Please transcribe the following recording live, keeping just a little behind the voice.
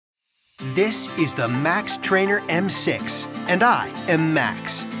This is the Max Trainer M6, and I am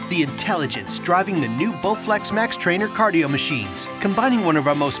Max, the intelligence driving the new Bowflex Max Trainer cardio machines, combining one of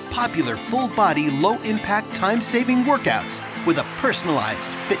our most popular full-body, low-impact, time-saving workouts with a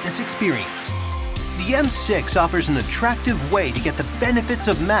personalized fitness experience. The M6 offers an attractive way to get the benefits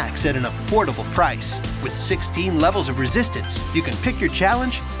of Max at an affordable price. With 16 levels of resistance, you can pick your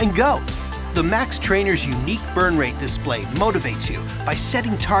challenge and go. The Max Trainer's unique burn rate display motivates you by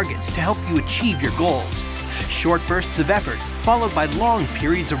setting targets to help you achieve your goals. Short bursts of effort followed by long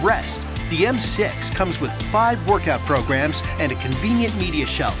periods of rest. The M6 comes with 5 workout programs and a convenient media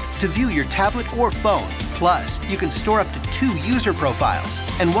shelf to view your tablet or phone. Plus, you can store up to 2 user profiles.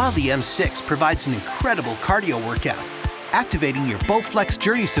 And while the M6 provides an incredible cardio workout, activating your Bowflex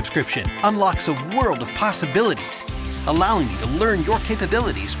Journey subscription unlocks a world of possibilities, allowing you to learn your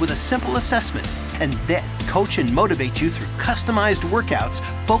capabilities with a simple assessment and then coach and motivate you through customized workouts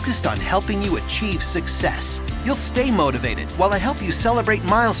focused on helping you achieve success. You'll stay motivated while I help you celebrate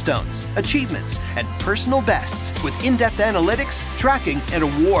milestones, achievements, and personal bests with in-depth analytics, tracking, and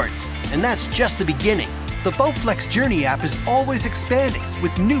awards. And that's just the beginning. The Bowflex Journey app is always expanding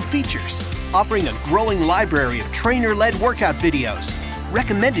with new features, offering a growing library of trainer-led workout videos,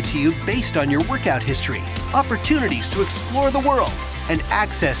 recommended to you based on your workout history, opportunities to explore the world, and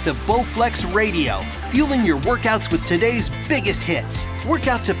access to Bowflex Radio, fueling your workouts with today's biggest hits.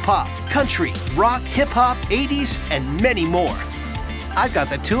 Workout to pop, country, rock, hip-hop, 80s, and many more. I've got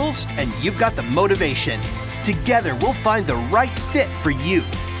the tools, and you've got the motivation. Together, we'll find the right fit for you.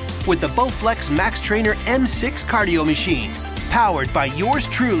 With the Bowflex Max Trainer M6 cardio machine, powered by yours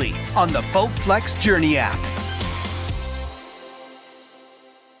truly on the Bowflex Journey app.